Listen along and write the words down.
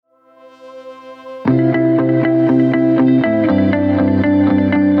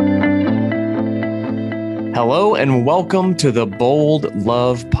Hello and welcome to the Bold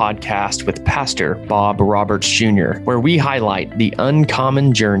Love Podcast with Pastor Bob Roberts Jr., where we highlight the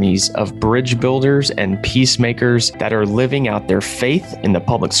uncommon journeys of bridge builders and peacemakers that are living out their faith in the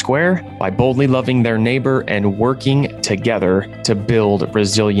public square by boldly loving their neighbor and working together to build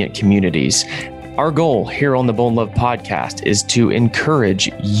resilient communities. Our goal here on the Bold Love Podcast is to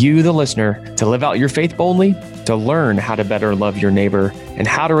encourage you, the listener, to live out your faith boldly, to learn how to better love your neighbor, and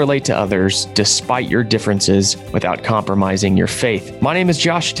how to relate to others despite your differences without compromising your faith. My name is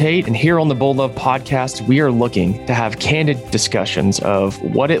Josh Tate, and here on the Bold Love Podcast, we are looking to have candid discussions of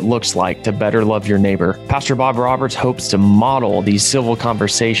what it looks like to better love your neighbor. Pastor Bob Roberts hopes to model these civil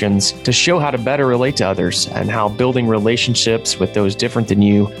conversations to show how to better relate to others and how building relationships with those different than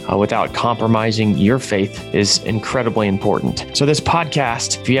you without compromising your faith is incredibly important. So this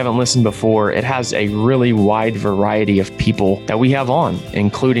podcast, if you haven't listened before, it has a really wide variety of people that we have on,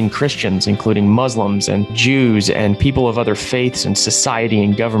 including Christians, including Muslims and Jews and people of other faiths and society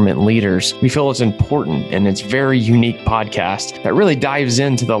and government leaders. We feel it's important and it's a very unique podcast that really dives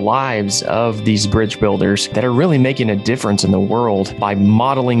into the lives of these bridge builders that are really making a difference in the world by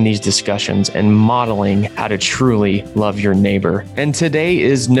modeling these discussions and modeling how to truly love your neighbor. And today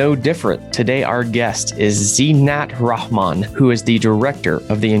is no different. Today, our guest is Zeenat Rahman, who is the director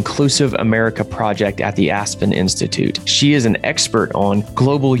of the Inclusive America Project at the Aspen Institute. She is an expert on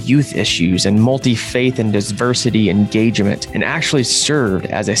global youth issues and multi-faith and diversity engagement, and actually served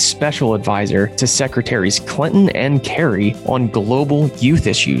as a special advisor to Secretaries Clinton and Kerry on global youth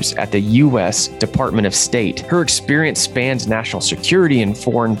issues at the U.S. Department of State. Her experience spans national security and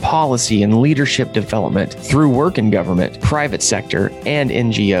foreign policy and leadership development through work in government, private sector, and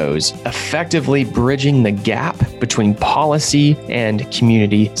NGOs, effectively bridging the gap between policy and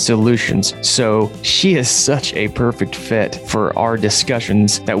community solutions. So she is such a perfect fit for our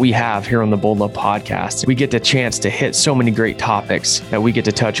discussions that we have here on the Bold Love Podcast. We get the chance to hit so many great topics that we get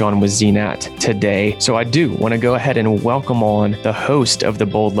to touch on with Zeenat today. So I do want to go ahead and welcome on the host of the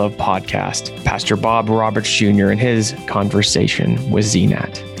Bold Love Podcast, Pastor Bob Roberts Jr., and his conversation with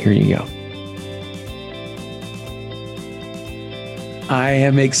Zeenat. Here you go. I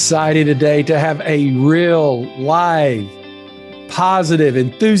am excited today to have a real, live, positive,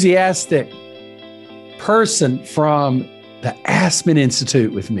 enthusiastic person from the Aspen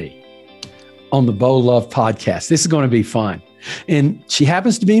Institute with me on the Bold Love Podcast. This is going to be fun. And she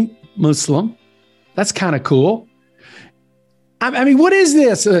happens to be Muslim. That's kind of cool. I mean, what is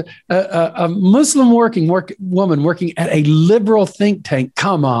this? A Muslim woman working at a liberal think tank.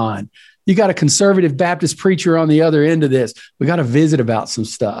 Come on. You got a conservative Baptist preacher on the other end of this. We got to visit about some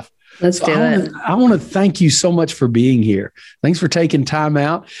stuff. Let's do it. I want to thank you so much for being here. Thanks for taking time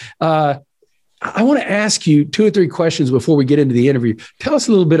out. I want to ask you 2 or 3 questions before we get into the interview. Tell us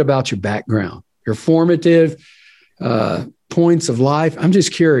a little bit about your background, your formative points of life. I'm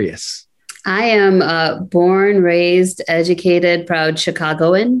just curious. I am born, raised, educated, proud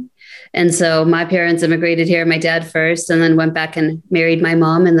Chicagoan. And so my parents immigrated here, my dad first, and then went back and married my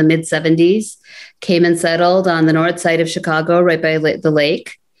mom in the mid 70s, came and settled on the north side of Chicago, right by the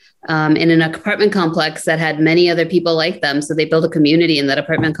lake, in an apartment complex that had many other people like them. So they built a community in that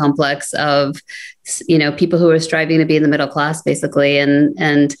apartment complex of, people who were striving to be in the middle class, basically,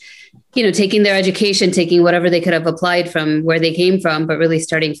 and taking their education, taking whatever they could have applied from where they came from, but really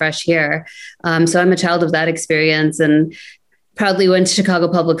starting fresh here. So I'm a child of that experience and proudly went to Chicago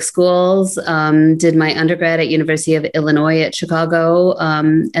Public Schools, did my undergrad at University of Illinois at Chicago,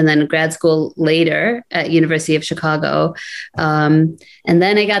 and then grad school later at University of Chicago. And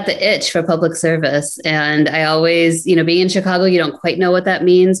then I got the itch for public service. And I always, being in Chicago, you don't quite know what that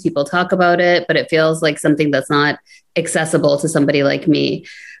means. People talk about it, but it feels like something that's not accessible to somebody like me.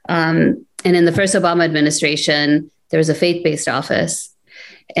 And in the first Obama administration, there was a faith-based office.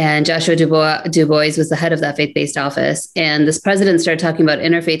 And Joshua Du Bois was the head of that faith-based office. And this president started talking about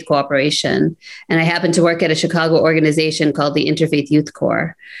interfaith cooperation. And I happened to work at a Chicago organization called the Interfaith Youth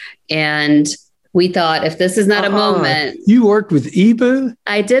Corps. And we thought, if this is not a moment. You worked with Ibu?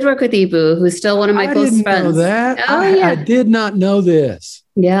 I did work with Ibu, who's still one of my close friends. I didn't know that. Oh, yeah. I did not know this.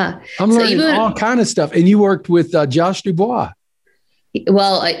 Yeah. I'm learning all kind of stuff. And you worked with Josh Du Bois.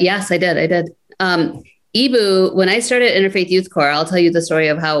 Well, yes, I did. Ibu, when I started Interfaith Youth Corps, I'll tell you the story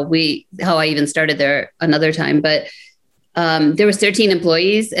of how I even started there another time. But there was 13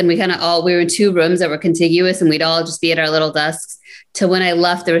 employees, and we were in 2 rooms that were contiguous, and we'd all just be at our little desks. To when I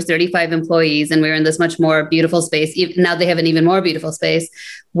left, there was 35 employees, and we were in this much more beautiful space. Now they have an even more beautiful space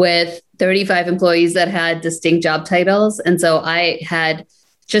with 35 employees that had distinct job titles. And so I had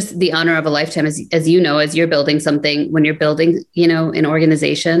just the honor of a lifetime, as you know, as you're building something, when you're building, an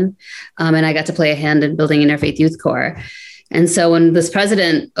organization. And I got to play a hand in building Interfaith Youth Corps. And so when this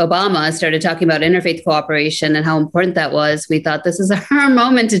President Obama started talking about interfaith cooperation and how important that was, we thought this is our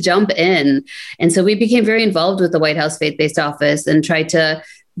moment to jump in. And so we became very involved with the White House Faith-Based Office and tried to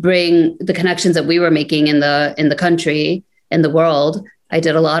bring the connections that we were making in the country, in the world. I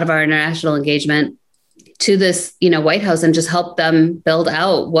did a lot of our international engagement to this, White House, and just help them build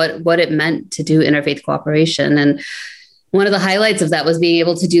out what it meant to do interfaith cooperation. And one of the highlights of that was being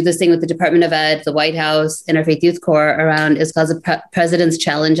able to do this thing with the Department of Ed, the White House, Interfaith Youth Corps around is called the President's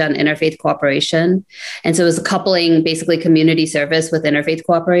Challenge on Interfaith Cooperation. And so it was coupling basically community service with interfaith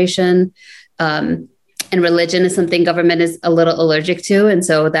cooperation. And religion is something government is a little allergic to. And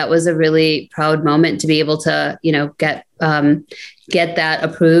so that was a really proud moment to be able to, get that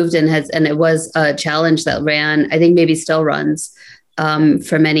approved. And it was a challenge that ran, I think maybe still runs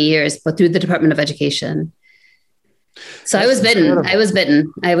for many years, but through the Department of Education. So I was bitten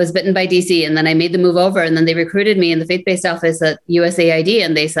by DC, and then I made the move over, and then they recruited me in the faith-based office at USAID.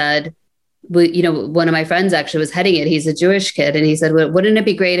 And they said, one of my friends actually was heading it. He's a Jewish kid. And he said, well, wouldn't it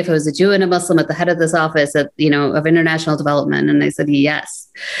be great if it was a Jew and a Muslim at the head of this office of international development? And I said, yes.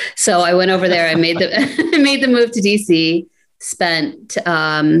 So I went over there. I made the move to DC, spent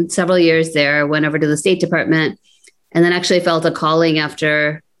several years there, went over to the State Department, and then actually felt a calling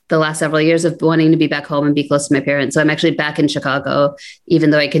after the last several years of wanting to be back home and be close to my parents. So I'm actually back in Chicago, even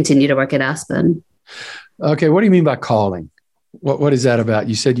though I continue to work at Aspen. Okay. What do you mean by calling? What is that about?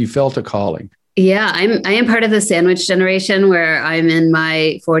 You said you felt a calling. Yeah, I am part of the sandwich generation where I'm in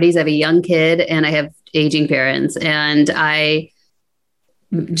my 40s. I have a young kid and I have aging parents. And I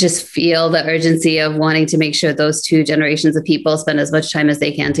just feel the urgency of wanting to make sure those two generations of people spend as much time as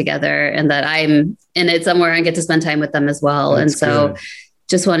they can together, and that I'm in it somewhere and get to spend time with them as well. That's and so good.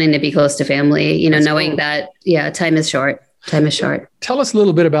 Just wanting to be close to family, That's knowing cool. that, time is short. Time is short. Tell us a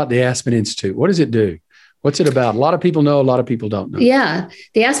little bit about the Aspen Institute. What does it do? What's it about? A lot of people know, a lot of people don't know. Yeah.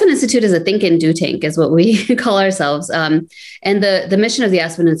 The Aspen Institute is a think and do tank is what we call ourselves. And the mission of the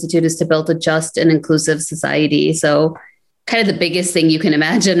Aspen Institute is to build a just and inclusive society. So kind of the biggest thing you can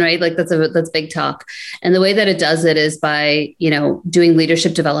imagine, right? Like that's big talk. And the way that it does it is by, doing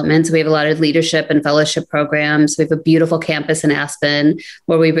leadership development. So we have a lot of leadership and fellowship programs. We have a beautiful campus in Aspen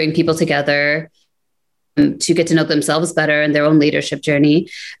where we bring people together to get to know themselves better and their own leadership journey.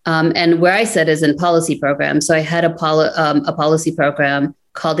 And where I sit is in policy programs. So I had a policy program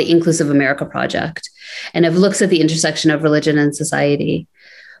called the Inclusive America Project, and it looks at the intersection of religion and society.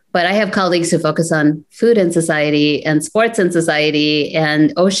 But I have colleagues who focus on food and society and sports and society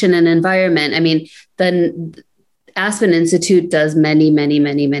and ocean and environment. I mean, the Aspen Institute does many, many,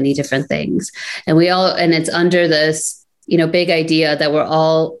 many, many different things. And it's under this, big idea that we're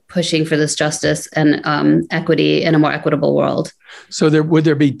all pushing for this justice and equity in a more equitable world. So would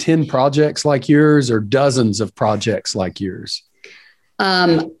there be 10 projects like yours or dozens of projects like yours?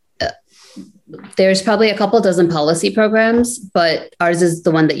 There's probably a couple dozen policy programs, but ours is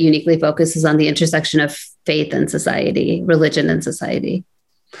the one that uniquely focuses on the intersection of faith and society, religion and society.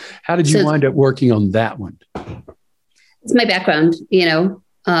 How did you wind up working on that one? It's my background,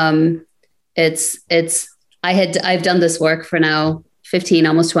 I've done this work for now 15,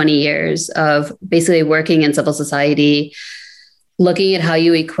 almost 20 years of basically working in civil society, looking at how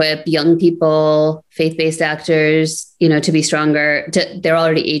you equip young people, faith-based actors, to be stronger. They're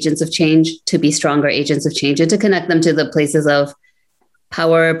already agents of change, to be stronger agents of change, and to connect them to the places of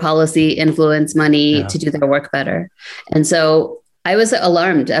power, policy, influence, money, to do their work better. And so I was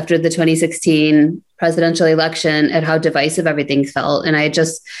alarmed after the 2016 presidential election at how divisive everything felt. And I had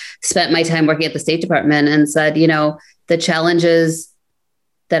just spent my time working at the State Department and said, the challenges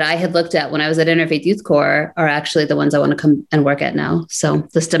that I had looked at when I was at Interfaith Youth Corps are actually the ones I want to come and work at now. So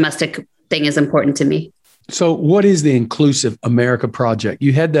this domestic thing is important to me. So what is the Inclusive America Project?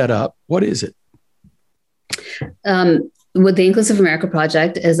 You head that up. What is it? With the Inclusive America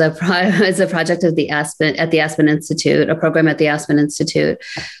Project is a project of the Aspen Institute, a program at the Aspen Institute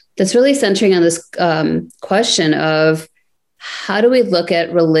that's really centering on this question of how do we look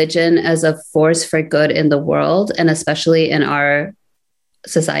at religion as a force for good in the world, and especially in our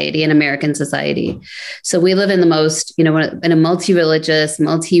society, in American society. So we live in the most, in a multi-religious,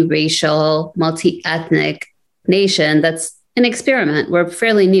 multi-racial, multi-ethnic nation that's an experiment. We're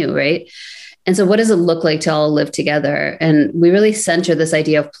fairly new, right? And so what does it look like to all live together? And we really center this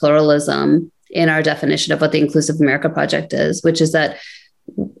idea of pluralism in our definition of what the Inclusive America Project is, which is that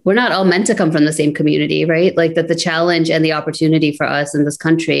we're not all meant to come from the same community, right? Like that the challenge and the opportunity for us in this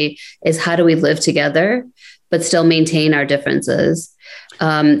country is how do we live together, but still maintain our differences?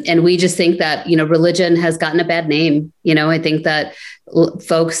 And we just think that, religion has gotten a bad name. I think that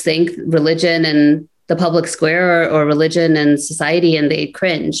folks think religion and the public square or religion and society, and they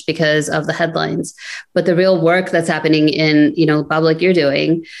cringe because of the headlines. But the real work that's happening in, Bob, like you're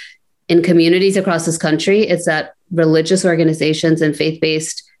doing in communities across this country, it's that religious organizations and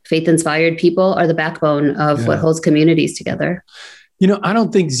faith-inspired people are the backbone of what holds communities together. I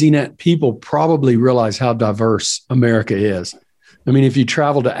don't think, Zeenat, people probably realize how diverse America is. I mean, if you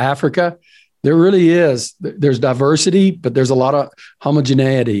travel to Africa, there really is. There's diversity, but there's a lot of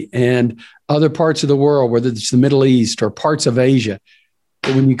homogeneity. And other parts of the world, whether it's the Middle East or parts of Asia.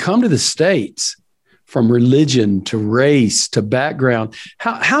 But when you come to the States, from religion to race to background,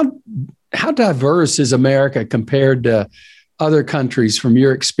 how diverse is America compared to other countries from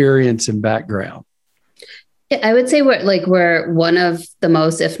your experience and background? Yeah, I would say we're one of the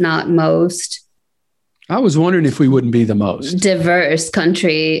most, if not most. I was wondering if we wouldn't be the most diverse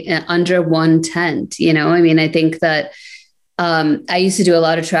country under one tent. I think that I used to do a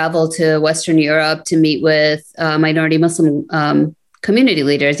lot of travel to Western Europe to meet with minority Muslim community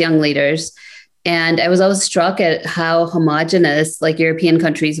leaders, young leaders. And I was always struck at how homogenous European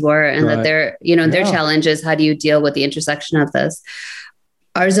countries were, and that their challenge is, how do you deal with the intersection of this?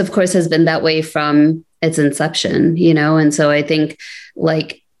 Ours, of course, has been that way from its inception, and so I think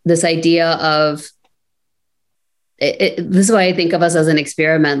this idea of this is why I think of us as an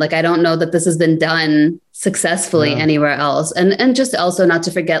experiment. I don't know that this has been done successfully anywhere else. And just also not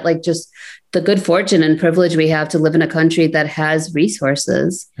to forget, just the good fortune and privilege we have to live in a country that has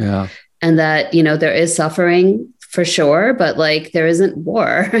resources. Yeah. And that, there is suffering for sure, but there isn't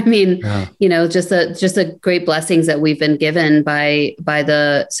war. I mean, just the great blessings that we've been given by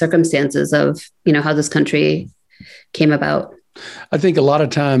the circumstances of, how this country came about. I think a lot of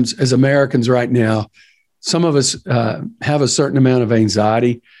times as Americans right now, some of us have a certain amount of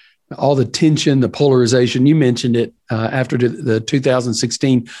anxiety, all the tension, the polarization. You mentioned it after the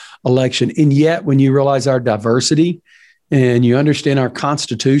 2016 election. And yet, when you realize our diversity and you understand our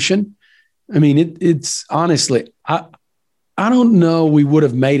Constitution, I mean, it's honestly, I don't know we would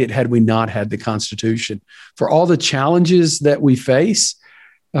have made it had we not had the Constitution. For all the challenges that we face,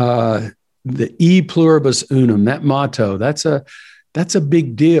 the e pluribus unum, that motto, that's a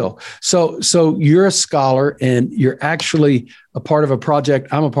big deal. So you're a scholar, and you're actually a part of a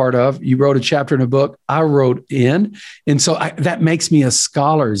project I'm a part of. You wrote a chapter in a book I wrote in. And so that makes me a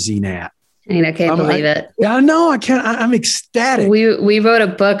scholar, Zeenat. I can't believe it. Yeah, no, I can't. I'm ecstatic. We wrote a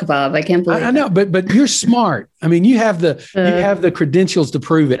book, Bob. I can't believe it. I know, but you're smart. I mean, you have the credentials to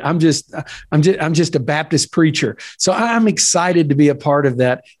prove it. I'm just a Baptist preacher. So I'm excited to be a part of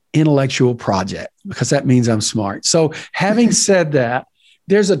that intellectual project, because that means I'm smart. So having said that,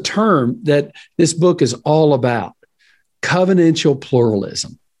 there's a term that this book is all about: covenantal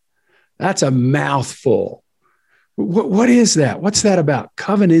pluralism. That's a mouthful. What is that? What's that about?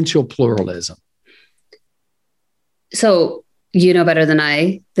 Covenantal pluralism. So you know better than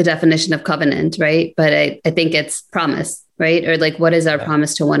I the definition of covenant, right? But I think it's promise, right? Or what is our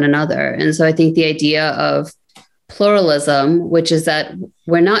promise to one another? And so I think the idea of pluralism, which is that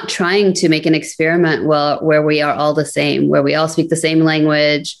we're not trying to make an experiment where we are all the same, where we all speak the same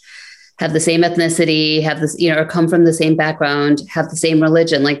language, have the same ethnicity, have this, or come from the same background, have the same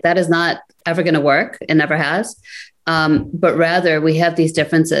religion. That is not ever going to work. It never has. But rather we have these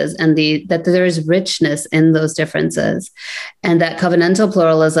differences, and that there is richness in those differences. And that covenantal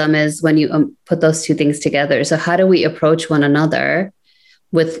pluralism is when you put those two things together. So how do we approach one another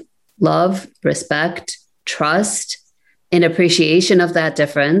with love, respect, trust, and appreciation of that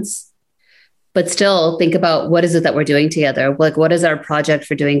difference, but still think about what is it that we're doing together? What is our project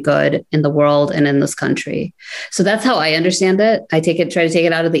for doing good in the world and in this country? So that's how I understand it. I try to take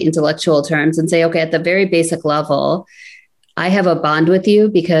it out of the intellectual terms and say, okay, at the very basic level, I have a bond with you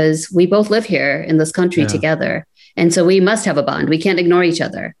because we both live here in this country together. And so we must have a bond. We can't ignore each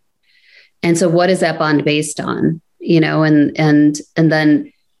other. And so what is that bond based on? And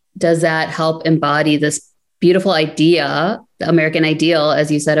then does that help embody this beautiful idea, the American ideal, as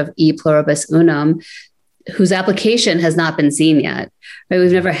you said, of e pluribus unum, whose application has not been seen yet. Right?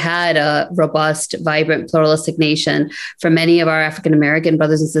 We've never had a robust, vibrant, pluralistic nation. For many of our African American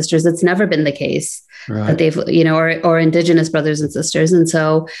brothers and sisters, it's never been the case that they've, or Indigenous brothers and sisters. And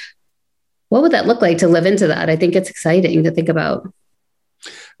so, what would that look like to live into that? I think it's exciting to think about.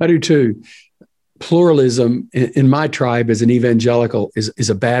 I do too. Pluralism in my tribe as an evangelical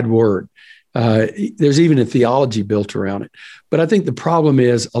is a bad word. There's even a theology built around it. But I think the problem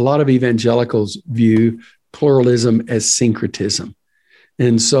is a lot of evangelicals view pluralism as syncretism.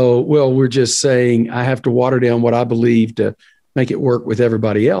 And so, we're just saying I have to water down what I believe to make it work with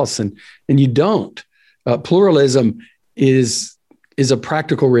everybody else. And you don't. Pluralism is a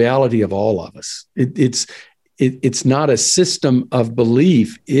practical reality of all of us. It's not a system of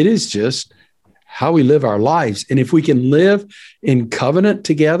belief. It is just how we live our lives. And if we can live in covenant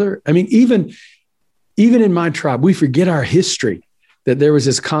together, I mean, even in my tribe, we forget our history, that there was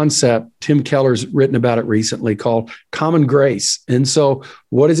this concept, Tim Keller's written about it recently, called common grace. And so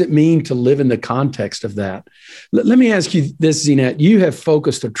what does it mean to live in the context of that? Let me ask you this, Zenat. You have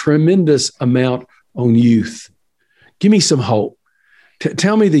focused a tremendous amount on youth. Give me some hope.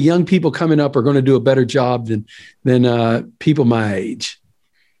 Tell me the young people coming up are going to do a better job than people my age.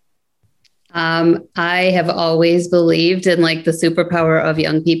 I have always believed in like the superpower of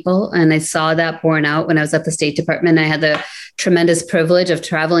young people. And I saw that borne out when I was at the State Department. I had the tremendous privilege of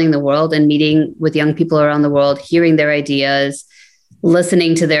traveling the world and meeting with young people around the world, hearing their ideas,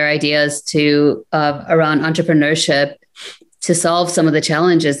 listening to their ideas around entrepreneurship to solve some of the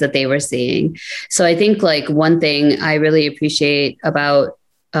challenges that they were seeing. So I think like one thing I really appreciate about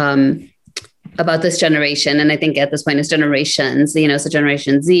this generation, and I think at this point it's generations, so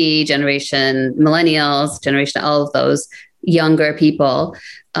Generation Z, Generation Millennials, Generation, all of those younger people,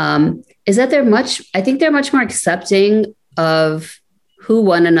 is that they're much more accepting of who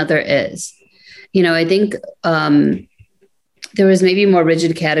one another is. I think there was maybe more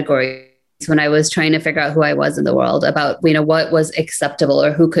rigid categories when I was trying to figure out who I was in the world, about, what was acceptable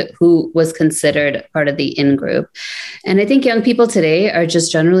or who was considered part of the in-group. And I think young people today are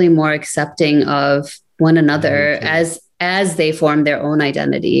just generally more accepting of one another as they form their own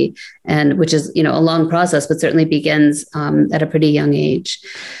identity, and which is, a long process, but certainly begins at a pretty young age.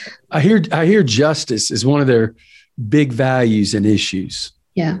 I hear justice is one of their big values and issues.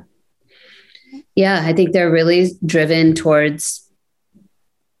 Yeah. Yeah. I think they're really driven towards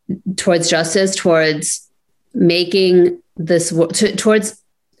justice, towards making this,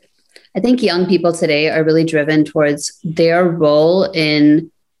 I think young people today are really driven towards their role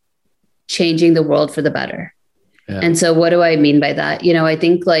in changing the world for the better. Yeah. And so what do I mean by that? I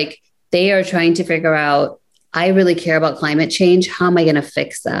think like they are trying to figure out, I really care about climate change. How am I going to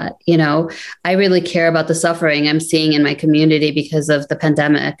fix that? I really care about the suffering I'm seeing in my community because of the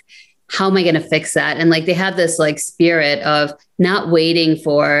pandemic. How am I going to fix that? And like, they have this like spirit of not waiting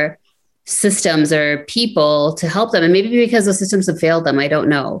for systems or people to help them. And maybe because the systems have failed them, I don't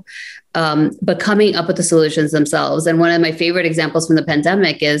know. But coming up with the solutions themselves. And one of my favorite examples from the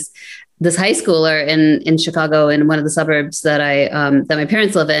pandemic is this high schooler in Chicago, in one of the suburbs that my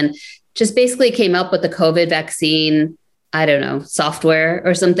parents live in, just basically came up with the COVID vaccine, I don't know, software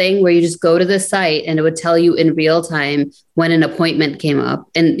or something, where you just go to this site and it would tell you in real time when an appointment came up,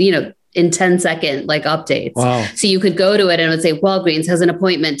 and, in 10-second like updates. Wow. So you could go to it and it would say Walgreens has an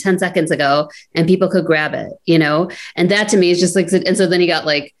appointment 10 seconds ago, and people could grab it, and that to me is just like, and so then he got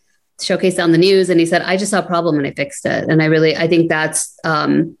like showcased on the news and he said, I just saw a problem and I fixed it. And I think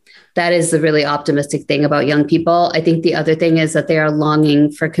that is the really optimistic thing about young people. I think the other thing is that they are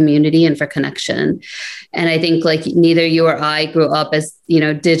longing for community and for connection. And I think like neither you or I grew up as,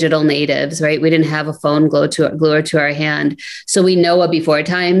 digital natives, right? We didn't have a phone glued to our hand. So we know what before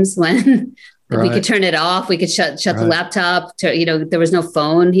times when we could turn it off, we could shut the laptop to, there was no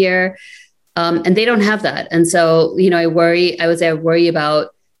phone here. And they don't have that. And so, I worry about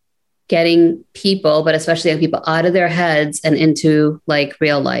getting people, but especially young people, out of their heads and into like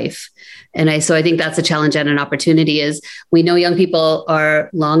real life. And so I think that's a challenge and an opportunity. Is we know young people are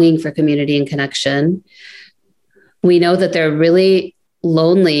longing for community and connection. We know that they're really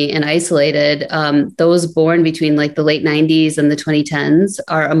lonely and isolated. Those born between like the late 90s and the 2010s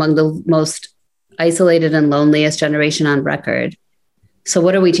are among the most isolated and loneliest generation on record. So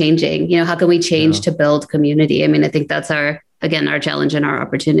what are we changing? How can we change to build community? I mean, I think that's our challenge and our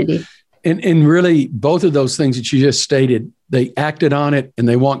opportunity. And really, both of those things that you just stated, they acted on it and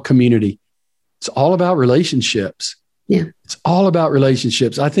they want community. It's all about relationships. Yeah. It's all about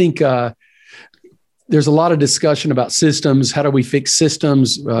relationships. I think there's a lot of discussion about systems. How do we fix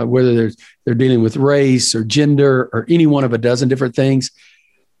systems, whether they're dealing with race or gender or any one of a dozen different things.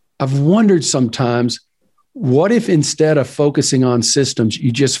 I've wondered sometimes, what if instead of focusing on systems,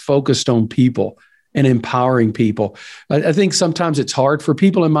 you just focused on people and empowering people? I think sometimes it's hard for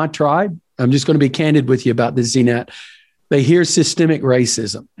people in my tribe. I'm just going to be candid with you about this, Zenat. They hear systemic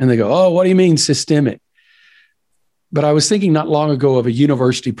racism and they go, oh, what do you mean systemic? But I was thinking not long ago of a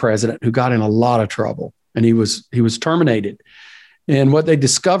university president who got in a lot of trouble, and he was terminated. And what they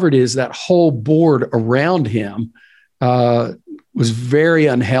discovered is that whole board around him was very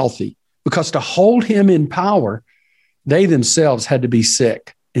unhealthy, because to hold him in power, they themselves had to be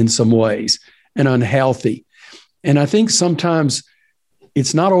sick in some ways and unhealthy. And I think sometimes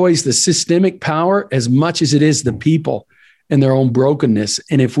it's not always the systemic power as much as it is the people and their own brokenness.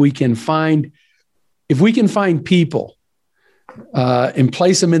 And if we can find people and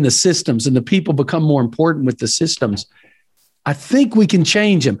place them in the systems, and the people become more important with the systems, I think we can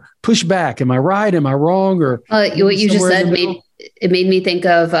change them. Push back. Am I right? Am I wrong? Or what you just said made me think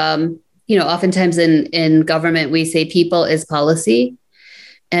of, oftentimes in government, we say people is policy.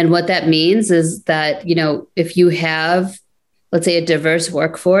 And what that means is that, if you have, let's say, a diverse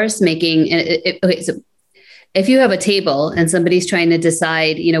workforce so if you have a table and somebody's trying to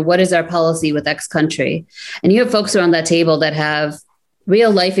decide, what is our policy with X country, and you have folks around that table that have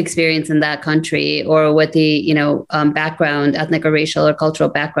real life experience in that country, or what the, background, ethnic or racial or cultural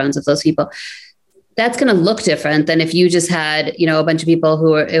backgrounds of those people, that's going to look different than if you just had, a bunch of people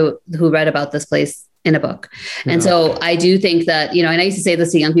who read about this place in a book. Yeah. And so I do think that, and I used to say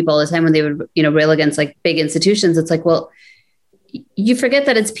this to young people all the time when they would, rail against like big institutions. It's like, well, you forget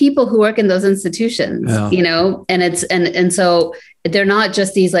that it's people who work in those institutions, and it's, and so they're not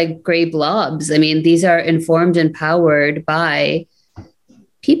just these like gray blobs. I mean, these are informed and powered by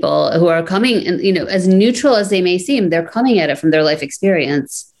people who are coming, and, as neutral as they may seem, they're coming at it from their life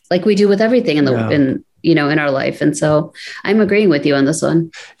experience, like we do with everything in our life. And so I'm agreeing with you on this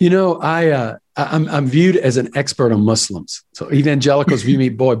one. I'm viewed as an expert on Muslims. So evangelicals view me,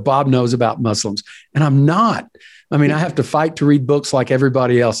 boy, Bob knows about Muslims, and I'm not. I mean, I have to fight to read books like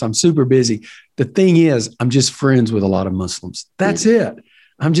everybody else. I'm super busy. The thing is, I'm just friends with a lot of Muslims. That's it.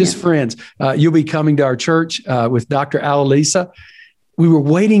 I'm just friends. You'll be coming to our church with Dr. Alalisa. We were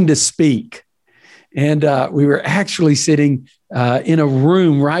waiting to speak, and we were actually sitting in a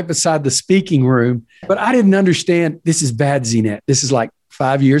room right beside the speaking room. But I didn't understand. This is bad, Zeanette. This is like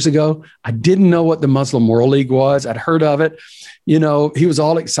 5 years ago. I didn't know what the Muslim World League was. I'd heard of it. He was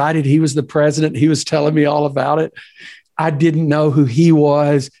all excited. He was the president. He was telling me all about it. I didn't know who he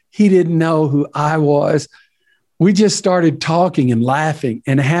was. He didn't know who I was. We just started talking and laughing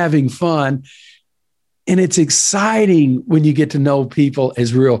and having fun. And it's exciting when you get to know people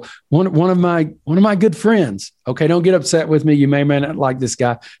as real. One of my good friends. Okay, don't get upset with me. You may or may not like this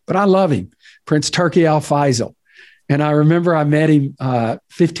guy, but I love him. Prince Turki Al Faisal. And I remember I met him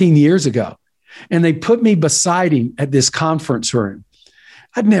 15 years ago, and they put me beside him at this conference room.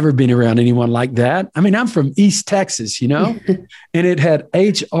 I'd never been around anyone like that. I mean, I'm from East Texas, and it had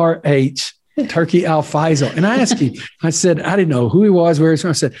HRH, Turki Al Faisal. And I asked him, I said, I didn't know who he was, where he's from.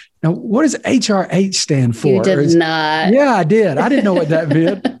 I said, now, what does HRH stand for? You did not. Yeah, I did. I didn't know what that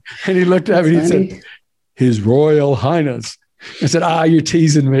meant. And he looked at me and he said, His Royal Highness. I said, you're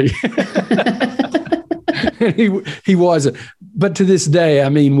teasing me. And he wasn't. But to this day, I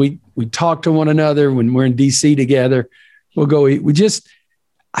mean, we talk to one another when we're in DC together. We'll go eat.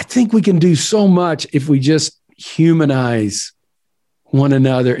 I think we can do so much if we just humanize one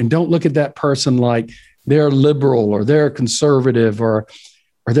another and don't look at that person like they're liberal or they're conservative or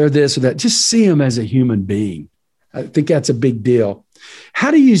they're this or that. Just see them as a human being. I think that's a big deal.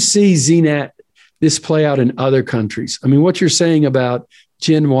 How do you see, Zeanette, this play out in other countries? I mean, what you're saying about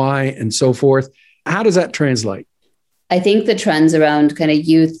Gen Y and so forth, how does that translate? I think the trends around kind of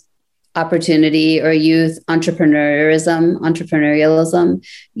youth opportunity or youth entrepreneurialism,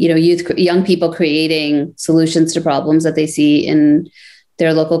 young people creating solutions to problems that they see in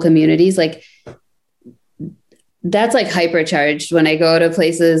their local communities, like that's like hypercharged when I go to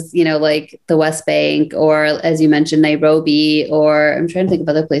places, like the West Bank, or as you mentioned, Nairobi, or I'm trying to think of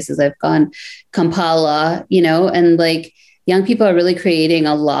other places I've gone, Kampala, and like young people are really creating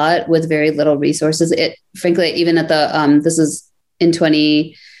a lot with very little resources. Frankly, even at the, this is in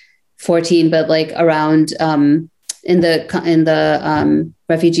 2014, but like around in the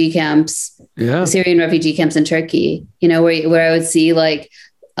refugee camps, the Syrian refugee camps in Turkey, where I would see like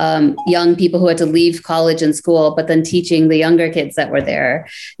young people who had to leave college and school, but then teaching the younger kids that were there.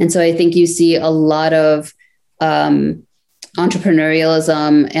 And so I think you see a lot of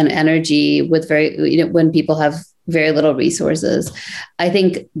entrepreneurialism and energy with when people have very little resources. I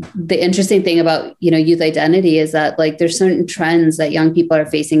think the interesting thing about, youth identity is that like there's certain trends that young people are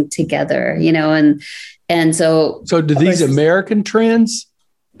facing together, and so do these American trends,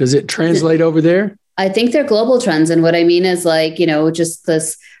 does it translate over there? I think they're global trends. And what I mean is like, just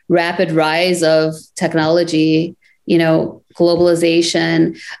this rapid rise of technology,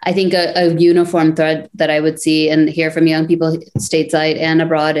 globalization. I think a uniform thread that I would see and hear from young people stateside and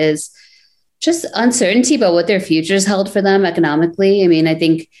abroad is just uncertainty about what their futures held for them economically. I mean, I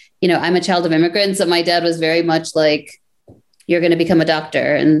think, I'm a child of immigrants, so my dad was very much like, you're going to become a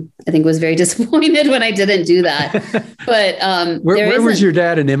doctor. And I think was very disappointed when I didn't do that. But where was your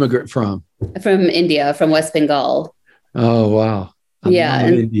dad an immigrant from? From India, from West Bengal. Oh, wow. I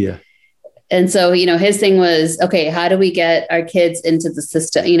love India. And so, his thing was, okay, how do we get our kids into the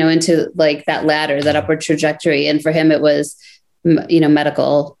system, into like that ladder, that upward trajectory? And for him, it was,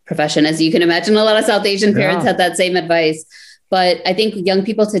 medical profession. As you can imagine, a lot of South Asian parents had that same advice. But I think young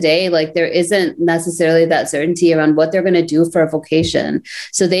people today, like there isn't necessarily that certainty around what they're going to do for a vocation.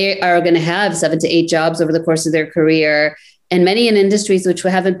 So they are going to have 7 to 8 jobs over the course of their career, and many in industries which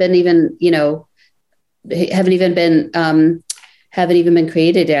haven't even been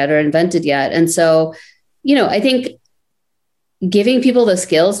created yet or invented yet. And so, I think giving people the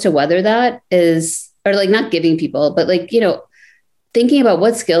skills to weather that is, or like not giving people, but like, thinking about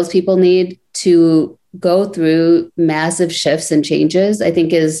what skills people need to go through massive shifts and changes, I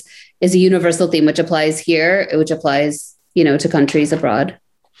think is a universal theme, which applies here, which applies, to countries abroad.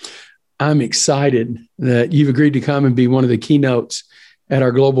 I'm excited that you've agreed to come and be one of the keynotes at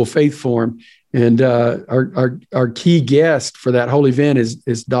our Global Faith Forum. And our key guest for that whole event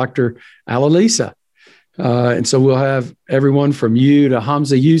is Dr. Alalisa. And so we'll have everyone from you to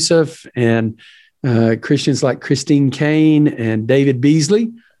Hamza Yusuf and Christians like Christine Caine and David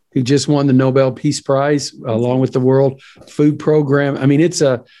Beasley, who just won the Nobel Peace Prize along with the World Food Program. I mean, it's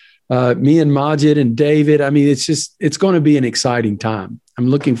me and Majid and David. I mean, it's going to be an exciting time. I'm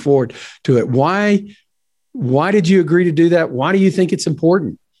looking forward to it. Why did you agree to do that? Why do you think it's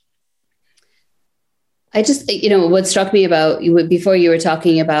important? I just, what struck me about you before, you were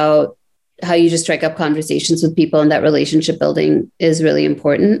talking about how you just strike up conversations with people, and that relationship building is really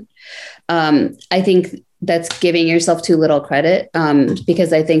important. I think that's giving yourself too little credit,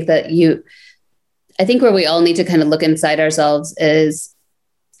 because I think where we all need to kind of look inside ourselves is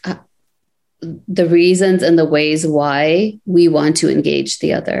the reasons and the ways why we want to engage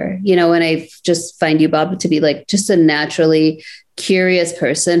the other, and I just find you, Bob, to be like just a naturally curious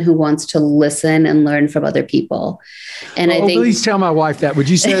person who wants to listen and learn from other people. And I think, please tell my wife that. Would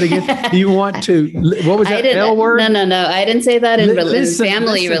you say it again? Do you want to, what was that L word? No. I didn't say that in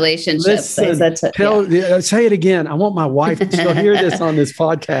family relationships. Say it again. I want my wife to hear this on this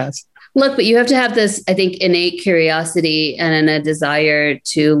podcast. Look, but you have to have this, I think, innate curiosity and a desire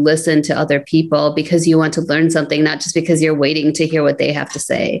to listen to other people because you want to learn something, not just because you're waiting to hear what they have to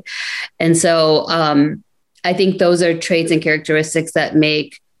say. And so I think those are traits and characteristics that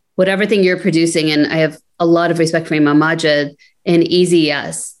make whatever thing you're producing, and I have a lot of respect for Imam Majid, an easy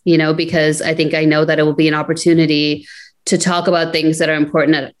yes, because I think I know that it will be an opportunity to talk about things that are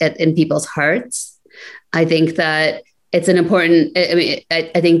important in people's hearts. I think that it's an important,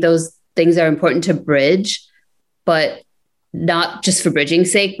 I think those things are important to bridge, but not just for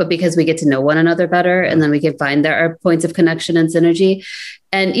bridging's sake, but because we get to know one another better. And then we can find there are points of connection and synergy.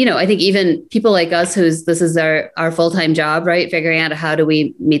 And, I think even people like us, this is our full-time job, right? Figuring out how do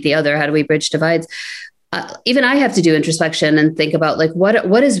we meet the other? How do we bridge divides? Even I have to do introspection and think about like, what are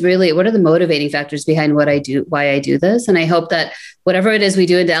the motivating factors behind what I do, why I do this? And I hope that whatever it is we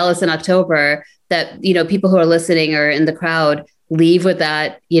do in Dallas in October, that, people who are listening or in the crowd leave with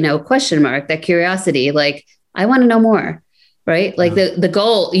that, question mark, that curiosity, like, I want to know more. Right. Like the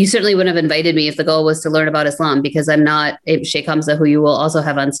goal, you certainly wouldn't have invited me if the goal was to learn about Islam, because I'm not Sheikh Hamza, who you will also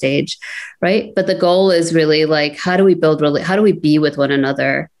have on stage. Right. But the goal is really like, how do we be with one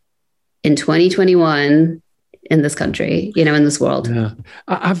another in 2021 in this country, in this world? Yeah.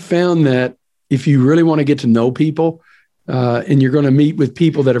 I've found that if you really want to get to know people and you're going to meet with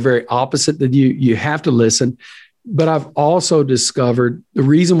people that are very opposite, that you have to listen. But I've also discovered the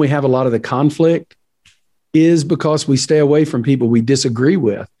reason we have a lot of the conflict is because we stay away from people we disagree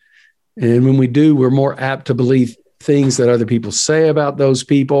with. And when we do, we're more apt to believe things that other people say about those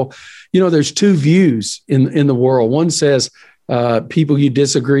people. There's two views in the world. One says people you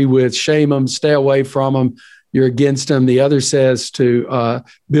disagree with, shame them, stay away from them, you're against them. The other says to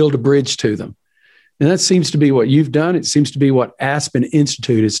build a bridge to them. And that seems to be what you've done. It seems to be what Aspen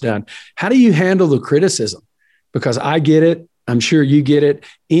Institute has done. How do you handle the criticism? Because I get it. I'm sure you get it.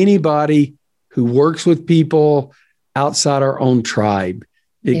 Anybody who works with people outside our own tribe,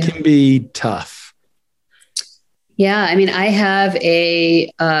 it can be tough. Yeah. I mean, I have a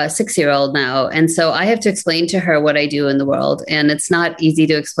 6-year-old now. And so I have to explain to her what I do in the world. And it's not easy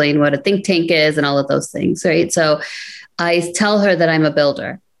to explain what a think tank is and all of those things. Right. So I tell her that I'm a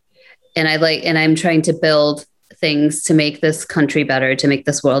builder, and I'm trying to build things to make this country better, to make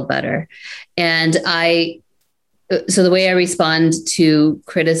this world better. And so the way I respond to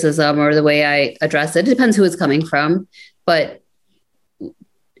criticism, or the way I address it, depends who it's coming from, but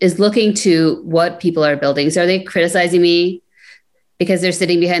is looking to what people are building. So are they criticizing me because they're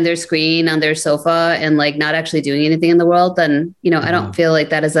sitting behind their screen on their sofa and like not actually doing anything in the world, then, I don't feel like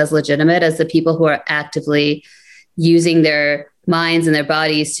that is as legitimate as the people who are actively using their minds and their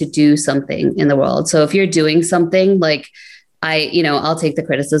bodies to do something in the world. So if you're doing something, like I'll take the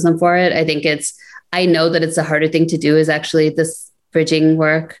criticism for it. I know that it's a harder thing to do, is actually this bridging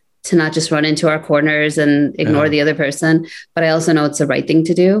work, to not just run into our corners and ignore the other person. But I also know it's the right thing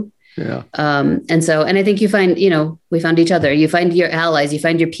to do. Yeah. And I think you find, we found each other, you find your allies, you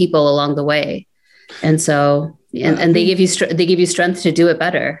find your people along the way. And so, and they give you strength to do it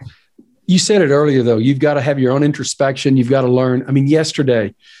better. You said it earlier, though. You've got to have your own introspection. You've got to learn. I mean,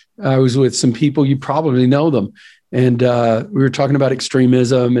 yesterday I was with some people, you probably know them. And we were talking about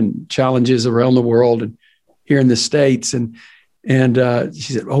extremism and challenges around the world and here in the States. And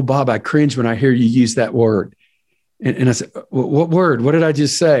she said, "Oh, Bob, I cringe when I hear you use that word." And I said, "What word? What did I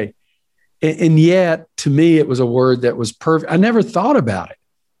just say?" And yet, to me, it was a word that was perfect. I never thought about it.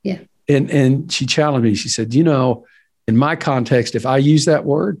 Yeah. And she challenged me. She said, in my context, if I use that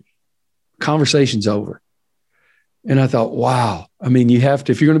word, conversation's over. And I thought, wow. I mean, you have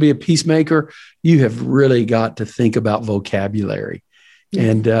to, if you're going to be a peacemaker, you have really got to think about vocabulary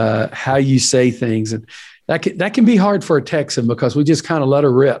and how you say things. And that can be hard for a Texan, because we just kind of let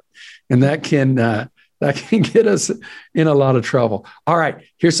her rip. And that can get us in a lot of trouble. All right.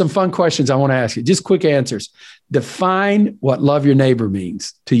 Here's some fun questions I want to ask you. Just quick answers. Define what love your neighbor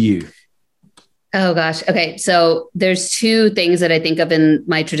means to you. Oh, gosh. Okay. So there's two things that I think of in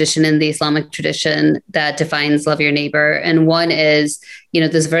my tradition, in the Islamic tradition, that defines love your neighbor. And one is,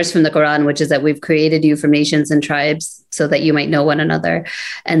 this verse from the Quran, which is that we've created you from nations and tribes so that you might know one another.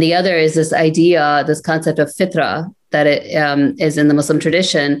 And the other is this idea, this concept of fitra, that it is in the Muslim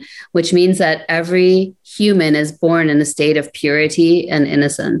tradition, which means that every human is born in a state of purity and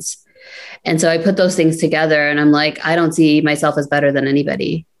innocence. And so I put those things together and I'm like, I don't see myself as better than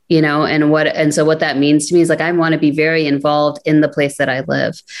anybody. And so what that means to me is like, I want to be very involved in the place that I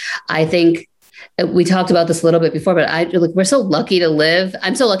live. I think we talked about this a little bit before, but we're so lucky to live.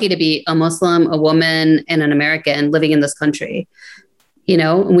 I'm so lucky to be a Muslim, a woman, and an American living in this country.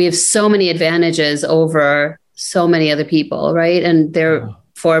 And we have so many advantages over so many other people. Right. And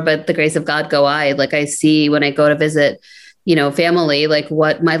therefore, but the grace of God go I, like I see when I go to visit, family, like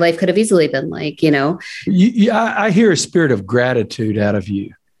what my life could have easily been like, I hear a spirit of gratitude out of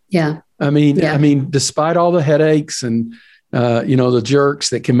you. Yeah. I mean, despite all the headaches and, the jerks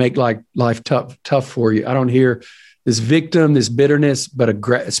that can make life tough for you, I don't hear this victim, this bitterness, but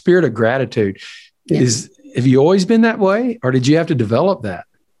a spirit of gratitude. Yeah. Have you always been that way, or did you have to develop that?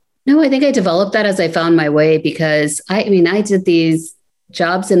 No, I think I developed that as I found my way, because I did these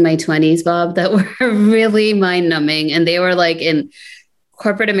jobs in my 20s, Bob, that were really mind numbing, and they were like in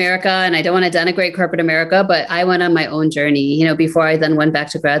corporate America. And I don't want to denigrate corporate America, but I went on my own journey, before I then went back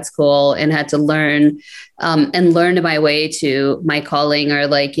to grad school and had to learn and learned my way to my calling, or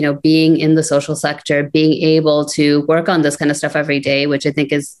being in the social sector, being able to work on this kind of stuff every day, which I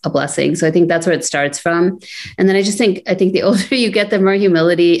think is a blessing. So I think that's where it starts from. And then I think the older you get, the more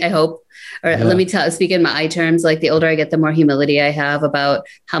humility, I hope, let me speak in my terms, like the older I get, the more humility I have about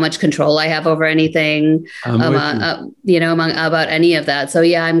how much control I have over anything, about any of that. So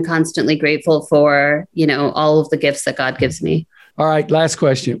yeah, I'm constantly grateful for, all of the gifts that God gives me. All right. Last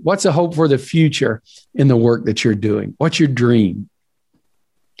question. What's a hope for the future in the work that you're doing? What's your dream?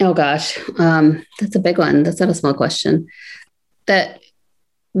 Oh gosh. That's a big one. That's not a small question. That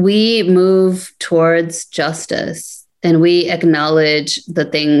we move towards justice. And we acknowledge the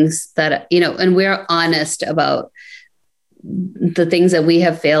things that, and we're honest about the things that we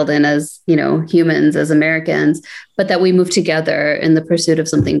have failed in as, humans, as Americans, but that we move together in the pursuit of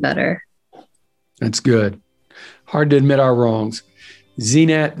something better. That's good. Hard to admit our wrongs.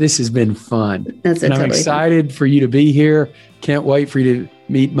 Zeenat, this has been fun. I'm excited for you to be here. Can't wait for you to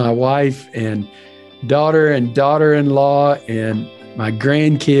meet my wife and daughter-in-law and my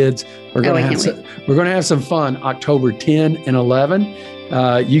grandkids. We're going to have some fun October 10 and 11.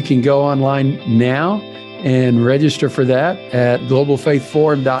 You can go online now and register for that at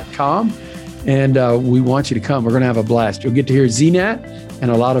globalfaithforum.com. And we want you to come. We're going to have a blast. You'll get to hear Zeenat and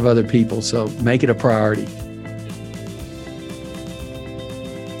a lot of other people. So make it a priority.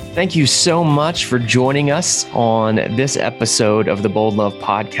 Thank you so much for joining us on this episode of the Bold Love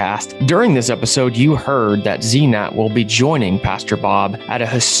Podcast. During this episode, you heard that ZNAT will be joining Pastor Bob at a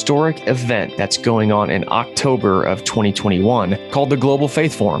historic event that's going on in October of 2021 called the Global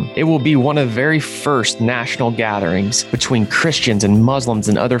Faith Forum. It will be one of the very first national gatherings between Christians and Muslims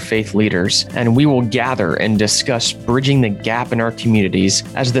and other faith leaders, and we will gather and discuss bridging the gap in our communities,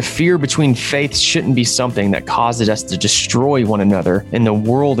 as the fear between faiths shouldn't be something that causes us to destroy one another in the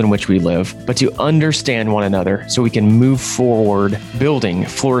world in which we live, but to understand one another so we can move forward, building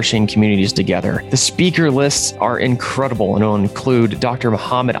flourishing communities together. The speaker lists are incredible and will include Dr.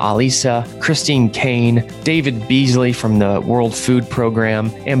 Muhammad Alisa, Christine Kane, David Beasley from the World Food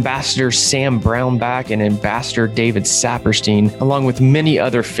Program, Ambassador Sam Brownback, and Ambassador David Saperstein, along with many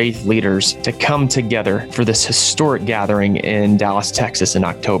other faith leaders to come together for this historic gathering in Dallas, Texas in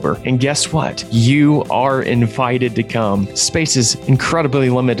October. And guess what? You are invited to come. Space is incredibly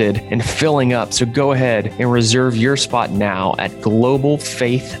limited and filling up. So go ahead and reserve your spot now at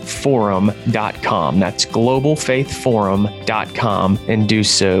globalfaithforum.com. That's globalfaithforum.com, and do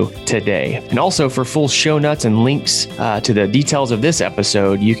so today. And also, for full show notes and links to the details of this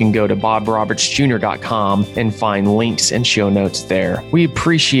episode, you can go to bobrobertsjr.com and find links and show notes there. We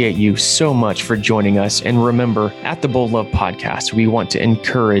appreciate you so much for joining us. And remember, at the Bold Love Podcast, we want to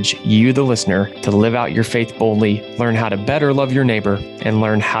encourage you, the listener, to live out your faith boldly, learn how to better love your neighbor, and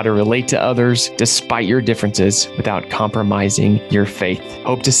learn how to relate to others despite your differences without compromising your faith.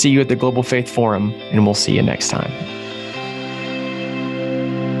 Hope to see you at the Global Faith Forum, and we'll see you next time.